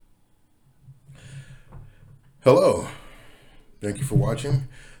Hello, thank you for watching.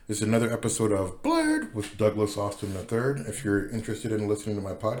 This is another episode of Blurred with Douglas Austin III. If you're interested in listening to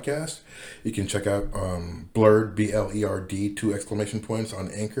my podcast, you can check out Blurred, BLERD, two exclamation points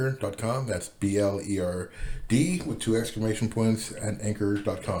on anchor.com. That's BLERD with two exclamation points at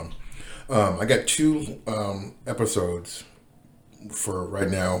anchor.com. I got two episodes for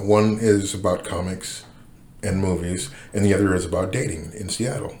right now. One is about comics and movies, and the other is about dating in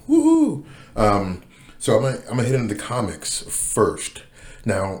Seattle. Woohoo! So I'm gonna hit into the comics first.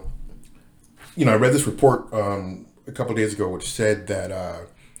 Now, I read this report a couple of days ago, which said that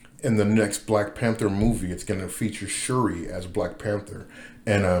in the next Black Panther movie, it's going to feature Shuri as Black Panther,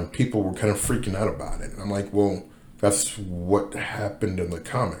 and people were kind of freaking out about it. And I'm like, well, that's what happened in the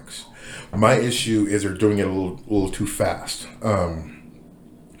comics. My issue is they're doing it a little too fast.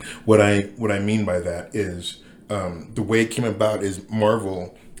 What I mean by that is the way it came about is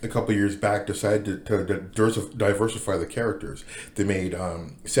Marvel a couple years back decided to diversify the characters. They made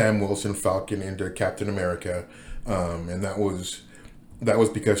Sam Wilson Falcon into Captain America, and that was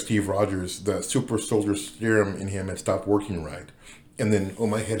because Steve Rogers, the super soldier serum in him, had stopped working right. And then, oh,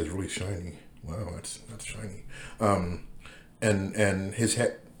 my head is really shiny. Wow, that's shiny. And his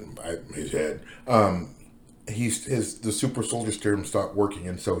head, the super soldier serum stopped working,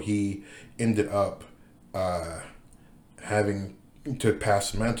 and so he ended up having to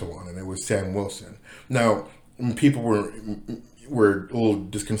pass the mantle on, and it was Sam Wilson. Now, people were a little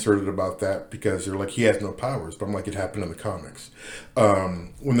disconcerted about that because they're like, he has no powers. But I'm like, it happened in the comics.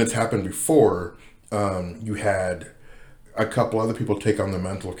 When this happened before, you had a couple other people take on the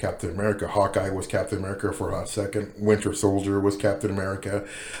mantle of Captain America. Hawkeye was Captain America for a hot second. Winter Soldier was Captain America.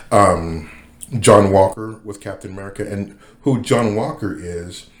 John Walker was Captain America, and who John Walker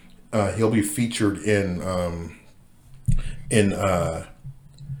is, he'll be featured in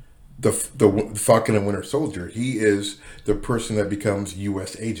the Falcon and Winter Soldier. He is the person that becomes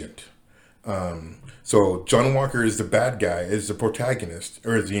U.S. agent. So John Walker is the bad guy, is the protagonist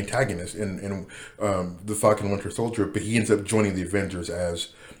or is the antagonist in the Falcon and Winter Soldier, but he ends up joining the Avengers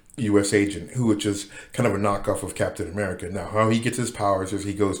as U.S. agent, which is kind of a knockoff of Captain America. Now, how he gets his powers is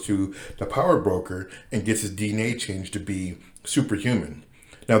he goes to the power broker and gets his DNA changed to be superhuman.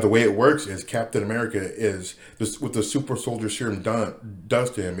 Now, the way it works is Captain America is this what the super soldier serum does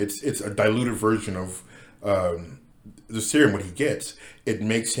to him. It's a diluted version of the serum. What he gets, it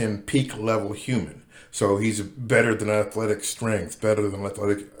makes him peak level human. So he's better than athletic strength, better than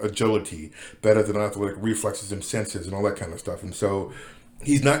athletic agility, better than athletic reflexes and senses, and all that kind of stuff. And so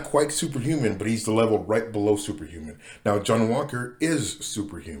he's not quite superhuman, but he's the level right below superhuman. Now, John Walker is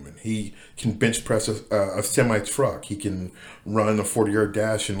superhuman. He can bench press a semi truck. He can run a 40-yard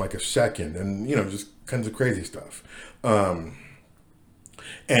dash in like a second, and just kinds of crazy stuff. And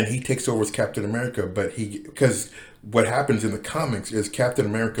he takes over as Captain America, but because what happens in the comics is Captain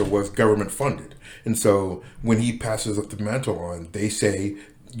America was government funded, and so when he passes up the mantle on, they say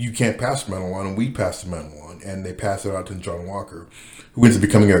you can't pass the mantle on, and we pass the mantle on, and they pass it on to John Walker, who ends up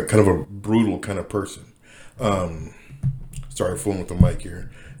becoming a kind of a brutal kind of person. Sorry, fooling with the mic here.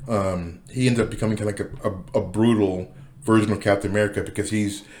 He ends up becoming kind of like a brutal version of Captain America because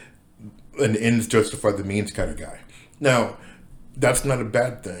he's an ends justify the means kind of guy. Now, that's not a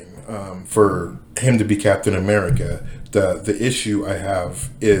bad thing for him to be Captain America. The issue I have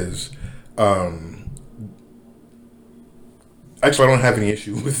is actually, I don't have any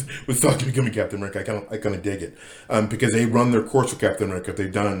issue with Falcon becoming Captain America. I kind of dig it because they run their course with Captain America.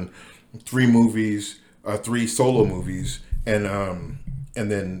 They've done three solo movies, and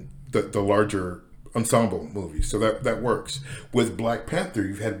then the larger ensemble movies. So that works. With Black Panther,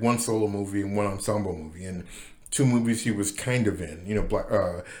 you've had one solo movie and one ensemble movie, and two movies he was kind of in.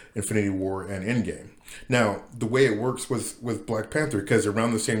 Infinity War and Endgame. Now, the way it works with Black Panther, because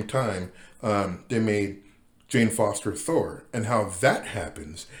around the same time, they made Jane Foster Thor, and how that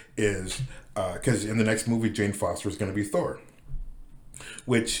happens is because in the next movie Jane Foster is going to be Thor,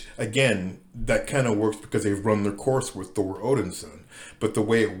 which again that kind of works because they've run their course with Thor Odin's son. But the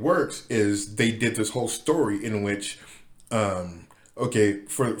way it works is they did this whole story in which, for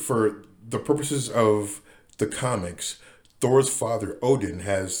the purposes of the comics, Thor's father Odin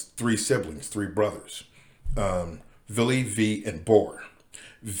has three siblings, three brothers, Vili, V, and Bor.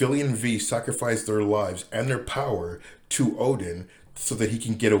 Vili and V sacrifice their lives and their power to Odin so that he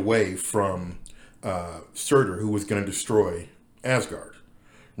can get away from Surtur, who was going to destroy Asgard,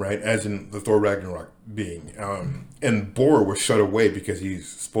 right? As in the Thor Ragnarok being. And Bor was shut away because he's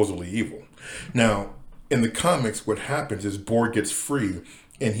supposedly evil. Now, in the comics, what happens is Bor gets free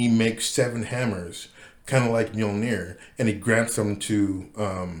and he makes seven hammers, kind of like Mjolnir, and he grants them to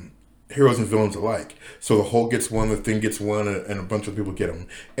heroes and villains alike. So the Hulk gets one, the Thing gets one, and a bunch of people get them,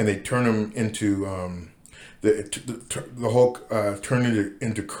 and they turn them into the Hulk turned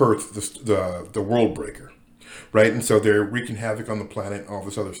into Kurth, the World Breaker, right? And so they're wreaking havoc on the planet, and all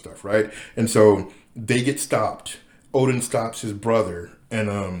this other stuff, right? And so they get stopped. Odin stops his brother,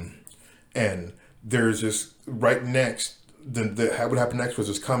 and there's this right next. What happened next was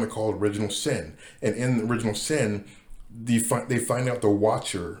this comic called Original Sin, and in the Original Sin, they find out the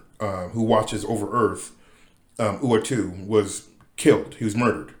Watcher who watches over Earth, Uatu, was killed. He was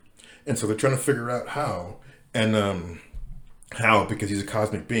murdered, and so they're trying to figure out how, and how, because he's a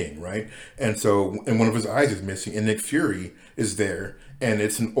cosmic being, right? And so, and one of his eyes is missing, and Nick Fury is there, and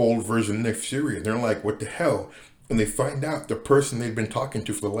it's an old version of Nick Fury, and they're like, "What the hell?" And they find out the person they've been talking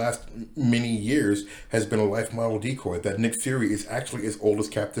to for the last many years has been a life model decoy. That Nick Fury is actually as old as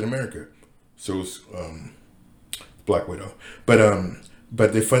Captain America. So is Black Widow.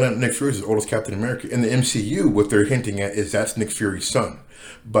 But they find out Nick Fury is as old as Captain America. In the MCU, what they're hinting at is that's Nick Fury's son.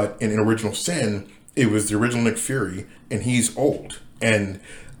 But in Original Sin, it was the original Nick Fury, and he's old. And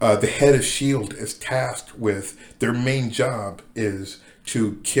the head of S.H.I.E.L.D. is tasked with, their main job is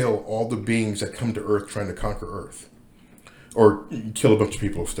to kill all the beings that come to Earth trying to conquer Earth, or kill a bunch of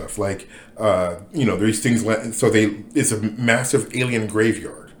people and stuff. Like, there's things like, so it's a massive alien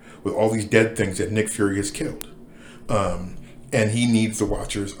graveyard with all these dead things that Nick Fury has killed. And he needs the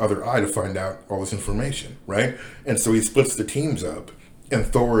Watcher's other eye to find out all this information, right? And so he splits the teams up, and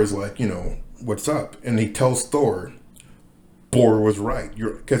Thor is like, what's up? And he tells Thor, Bor was right.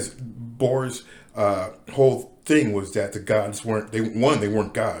 Because Bor's whole thing was that the gods weren't, they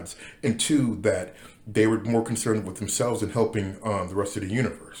weren't gods, and two, that they were more concerned with themselves and helping the rest of the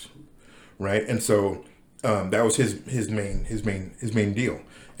universe, right? And so that was his main deal.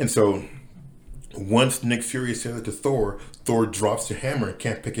 And so once Nick Fury said it to Thor, Thor drops the hammer and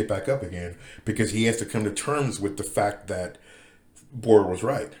can't pick it back up again, because he has to come to terms with the fact that Bor was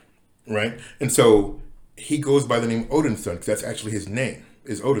right? And so he goes by the name Odin's son, because that's actually his name,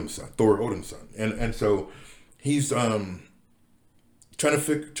 is Odin's son, Thor Odin's son. And so he's trying to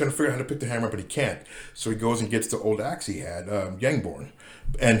figure out how to pick the hammer up, but he can't. So he goes and gets the old axe he had, Yangborn.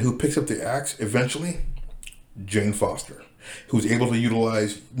 And who picks up the axe eventually? Jane Foster, who's able to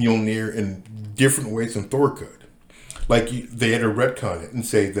utilize Mjolnir in different ways than Thor could. Like, they had to retcon it and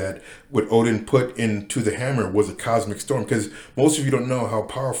say that what Odin put into the hammer was a cosmic storm, because most of you don't know how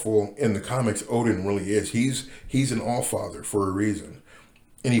powerful in the comics Odin really is. He's an all-father for a reason.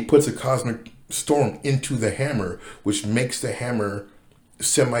 And he puts a cosmic storm into the hammer, which makes the hammer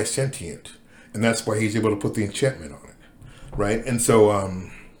semi-sentient. And that's why he's able to put the enchantment on it, right? And so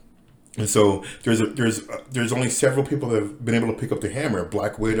there's only several people that have been able to pick up the hammer: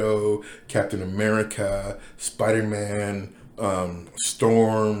 Black Widow, Captain America, Spider-Man,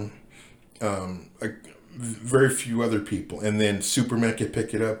 Storm, very few other people. And then Superman could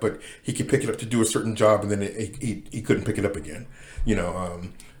pick it up, but he could pick it up to do a certain job, and then he couldn't pick it up again.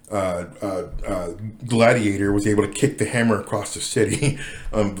 Gladiator was able to kick the hammer across the city.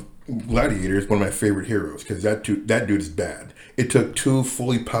 Gladiator is one of my favorite heroes, because that dude is bad. It took two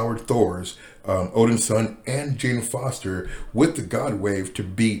fully powered Thors, Odin's son and Jane Foster, with the God Wave to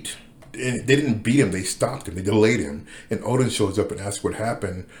beat. And they didn't beat him; they stopped him. They delayed him. And Odin shows up and asks what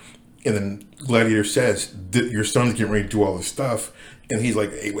happened. And then Gladiator says, "Your son's getting ready to do all this stuff." And he's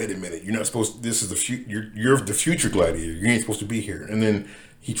like, "Hey, wait a minute! You're not supposed to, this is the future. You're the future Gladiator. You ain't supposed to be here." And then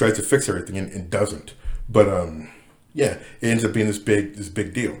he tries to fix everything and doesn't. But yeah, it ends up being this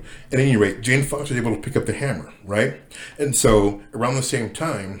big deal. At any rate, Jane Foster is able to pick up the hammer, right? And so around the same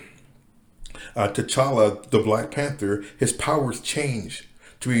time, T'Challa, the Black Panther, his powers change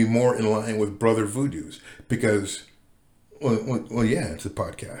to be more in line with Brother Voodoo's, because, well, yeah, it's a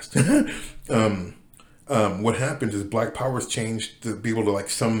podcast. What happens is black powers change to be able to, like,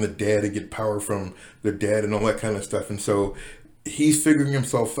 summon the dead and get power from the dead and all that kind of stuff. And so he's figuring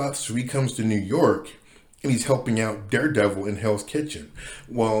himself out. So he comes to New York, and he's helping out Daredevil in Hell's Kitchen.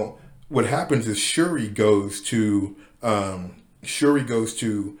 Well, what happens is Shuri goes to the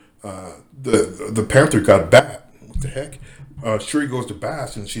Panther god Bat. What the heck? Shuri goes to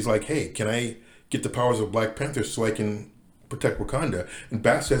Bat, and she's like, "Hey, can I get the powers of Black Panther so I can protect Wakanda?" And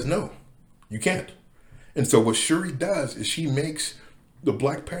Bat says, "No, you can't." And so what Shuri does is she makes the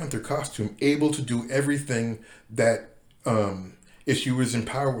Black Panther costume able to do everything that if she was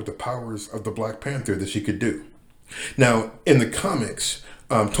empowered with the powers of the Black Panther that she could do. Now, in the comics,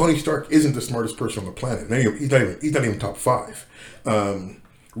 Tony Stark isn't the smartest person on the planet. He's not even top 5.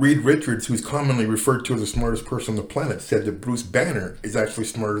 Reed Richards, who's commonly referred to as the smartest person on the planet, said that Bruce Banner is actually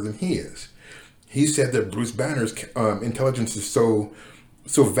smarter than he is. He said that Bruce Banner's intelligence is so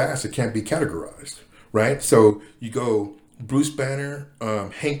so vast it can't be categorized, right? So you go Bruce Banner,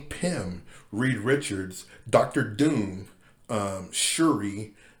 Hank Pym, Reed Richards, Doctor Doom,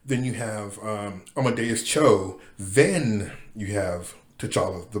 Shuri. Then you have Amadeus Cho. Then you have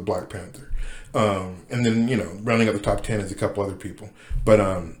T'Challa, the Black Panther, and then rounding up the top 10 is a couple other people. But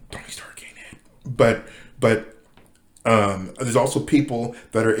Tony Stark ain't it. But there's also people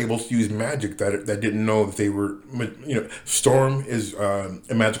that are able to use magic that didn't know that they were. Storm is a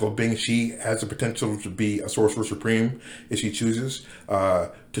magical being. She has the potential to be a sorcerer supreme if she chooses.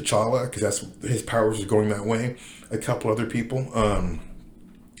 T'Challa, because that's his powers are going that way. A couple other people.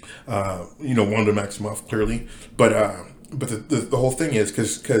 Wanda Maximoff clearly, but the whole thing is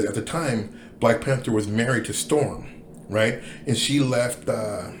because at the time Black Panther was married to Storm, right, and she left.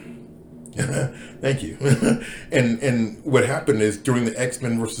 Thank you. and what happened is during the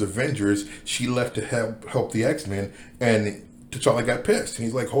X-Men versus Avengers, she left to help the X-Men, and T'Challa got pissed, and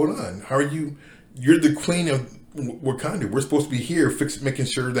he's like, "Hold on, how are you? You're the queen of Wakanda. We're supposed to be here, making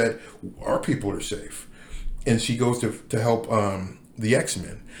sure that our people are safe." And she goes to help the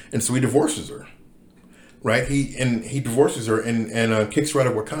X-Men, and so he divorces her. Right, he divorces her and kicks her out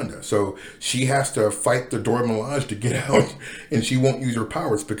of Wakanda. So she has to fight the Dora Milaje to get out, and she won't use her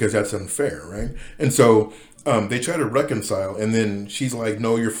powers because that's unfair, right? And so they try to reconcile, and then she's like,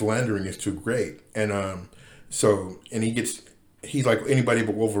 "No, your philandering is too great." And he's like anybody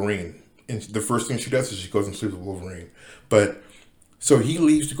but Wolverine. And the first thing she does is she goes and sleeps with Wolverine. But so he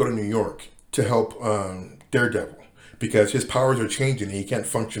leaves to go to New York to help Daredevil because his powers are changing and he can't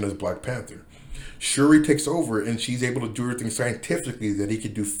function as Black Panther. Shuri takes over and she's able to do everything scientifically that he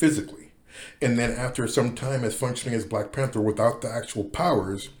could do physically. And then after some time as functioning as Black Panther without the actual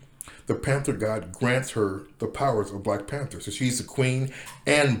powers, the Panther God grants her the powers of Black Panther. So she's the queen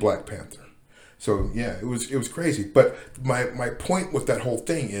and Black Panther. So yeah, it was crazy. But my point with that whole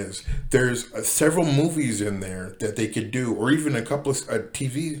thing is there's several movies in there that they could do, or even a couple of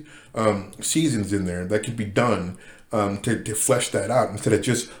TV seasons in there that could be done to flesh that out instead of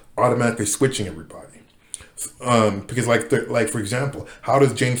just automatically switching everybody. Because like for example, how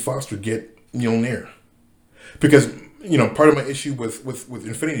does Jane Foster get Mjolnir? Because part of my issue with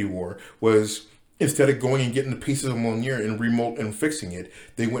Infinity War was instead of going and getting the pieces of Mjolnir and remote and fixing it,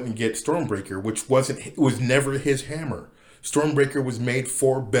 they went and get Stormbreaker, which was never his hammer. Stormbreaker was made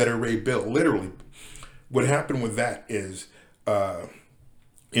for Beta Ray Bill. Literally, what happened with that is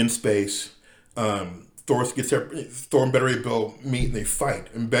in space. Thor and Beta Ray Bill meet and they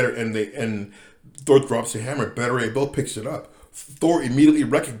fight, and Thor drops the hammer. Beta Ray Bill picks it up. Thor immediately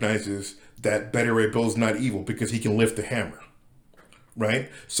recognizes that Beta Ray Bill is not evil because he can lift the hammer, right?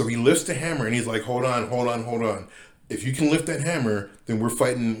 So he lifts the hammer and he's like, "Hold on. If you can lift that hammer, then we're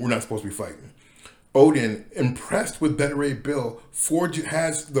fighting. We're not supposed to be fighting." Odin, impressed with Beta Ray Bill,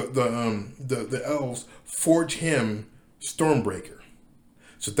 has the elves forge him Stormbreaker.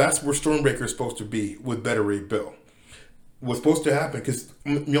 So that's where Stormbreaker is supposed to be with Beta Ray Bill. What's supposed to happen, because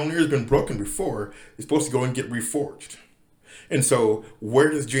Mjolnir has been broken before, is supposed to go and get reforged. And so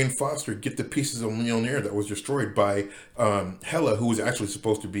where does Jane Foster get the pieces of Mjolnir that was destroyed by Hela, who was actually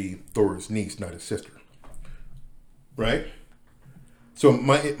supposed to be Thor's niece, not his sister? Right? So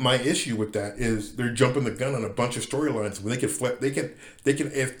my issue with that is they're jumping the gun on a bunch of storylines. When if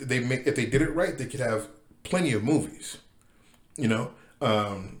they did it right, they could have plenty of movies.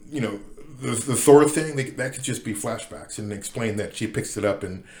 The Thor thing, that could just be flashbacks and explain that she picks it up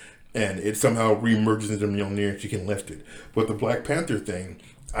and it somehow reemerges into Mjolnir and she can lift it. But the Black Panther thing,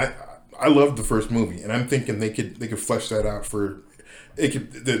 I loved the first movie, and I'm thinking they could flesh that out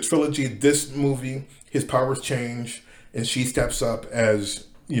the trilogy. This movie, his powers change and she steps up as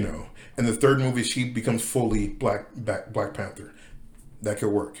and the third movie she becomes fully Black Panther. That could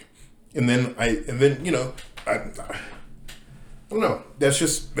work. And then I don't know. That's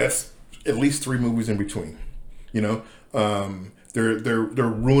at least 3 movies in between. They're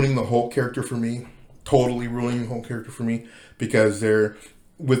ruining the whole character for me. Totally ruining the whole character for me because they're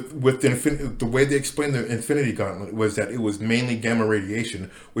with the way they explained the Infinity Gauntlet was that it was mainly gamma radiation,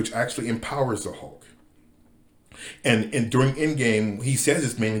 which actually empowers the Hulk. And during Endgame, he says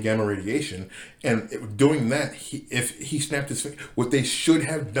it's mainly gamma radiation, and doing that, if he snapped his finger, what they should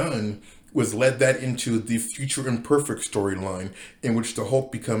have done was led that into the Future Imperfect storyline, in which the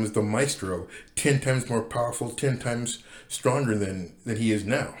Hulk becomes the Maestro, 10 times more powerful, 10 times stronger than he is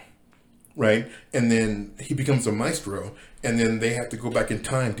now, right? And then he becomes a Maestro, and then they have to go back in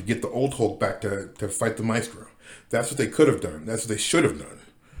time to get the old Hulk back to fight the Maestro. That's what they could have done. That's what they should have done,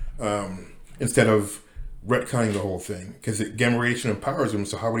 instead of retconning the whole thing, because gamma radiation empowers him.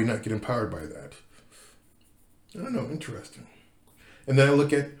 So how would he not get empowered by that? I don't know. Interesting. And then I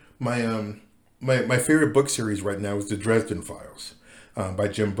look at my favorite book series right now is the Dresden Files by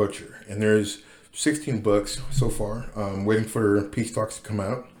Jim Butcher, and there's 16 books so far. Waiting for Peace Talks to come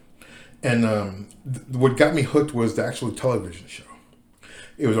out, and what got me hooked was the actual television show.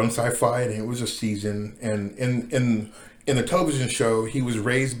 It was on Sci-Fi, and it was a season. And in the television show, he was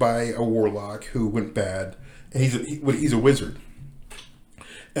raised by a warlock who went bad, and he's a wizard.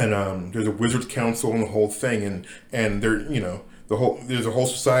 And there's a wizards council and the whole thing, and there, there's a whole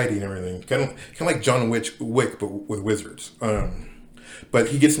society and everything, kind of like John Wick, but with wizards. But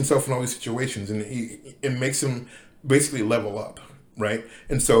he gets himself in all these situations, and it makes him basically level up, right?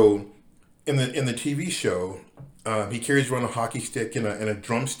 And so in the TV show, he carries around a hockey stick and a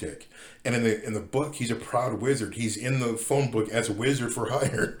drumstick. And in the book, he's a proud wizard. He's in the phone book as a wizard for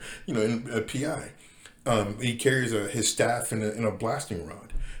hire, in a PI. He carries his staff and a blasting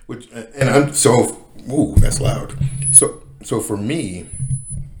rod, and I'm so, ooh, that's loud. So for me,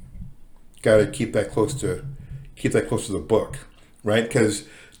 gotta keep that close to the book, right? Because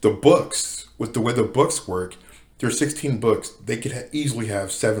the books, with the way the books work, there's 16 books. They could easily have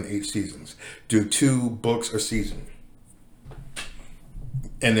 7-8 seasons. Do 2 books a season.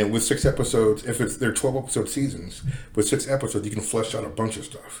 And then with 6 episodes, if they're 12 episode seasons, with 6 episodes, you can flesh out a bunch of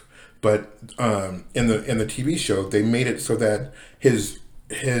stuff. But in the TV show, they made it so that his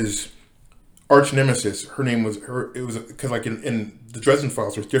arch nemesis, her name was her. It was because like in the Dresden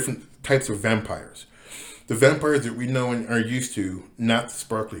Files, there's different types of vampires. The vampires that we know and are used to, not the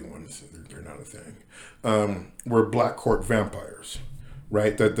sparkly ones, they're not a thing. Were Black Court vampires,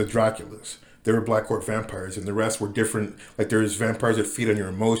 right? The Draculas. They were Black Court vampires, and the rest were different. Like there's vampires that feed on your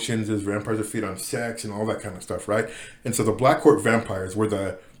emotions, there's vampires that feed on sex, and all that kind of stuff, right? And so the Black Court vampires were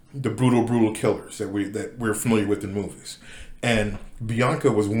the brutal killers that we're familiar with in movies, and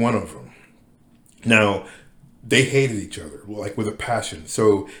Bianca was one of them. Now, they hated each other like with a passion.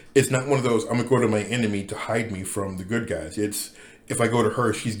 So it's not one of those I'm gonna go to my enemy to hide me from the good guys. It's if I go to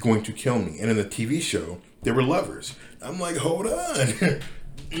her, she's going to kill me. And in the TV show, they were lovers. I'm like, hold on.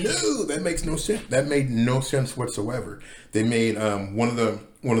 No, that makes no sense. That made no sense whatsoever. They made one of the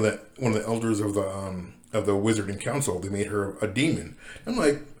elders of the Wizarding Council. They made her a demon. I'm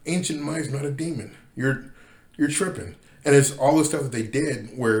like, Ancient Mind's not a demon. You're tripping. And it's all the stuff that they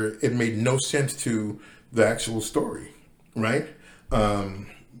did where it made no sense to the actual story, right?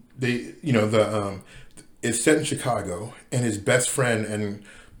 It's set in Chicago, and his best friend and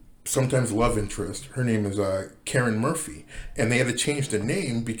sometimes love interest, her name is Karen Murphy, and they had to change the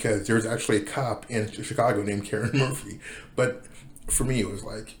name because there's actually a cop in Chicago named Karen Murphy. But for me, it was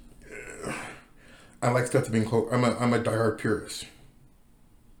like, I like stuff to be close. I'm a diehard purist.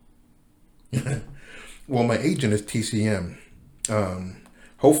 Well, my agent is TCM.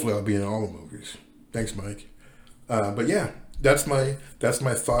 Hopefully, I'll be in all the movies. Thanks, Mike. But yeah, that's my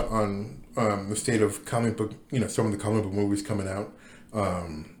thought on the state of comic book. Some of the comic book movies coming out.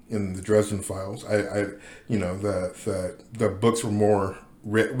 In the Dresden Files, the books were more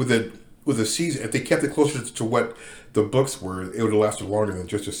with a season. If they kept it closer to what the books were, it would have lasted longer than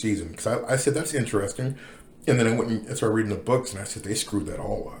just a season. Because I said that's interesting, and then I went and started reading the books, and I said they screwed that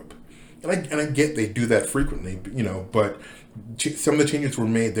all up. And I get they do that frequently, but some of the changes were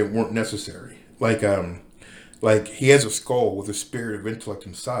made that weren't necessary. Like he has a skull with a spirit of intellect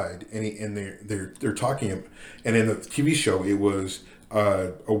inside, and they're talking, and in the TV show it was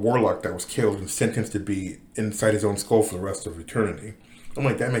a warlock that was killed and sentenced to be inside his own skull for the rest of eternity. I'm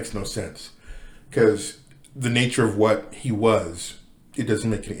like, that makes no sense, because the nature of what he was, it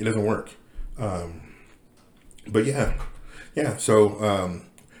doesn't work. But yeah. So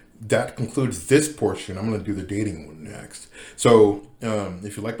that concludes this portion. I'm going to do the dating one next. So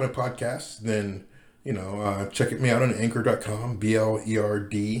if you like my podcast, then check me out on anchor.com,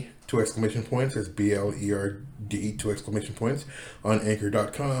 BLERD 2 exclamation points. That's BLERD 2 exclamation points on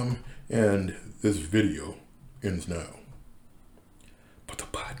anchor.com. And this video ends now.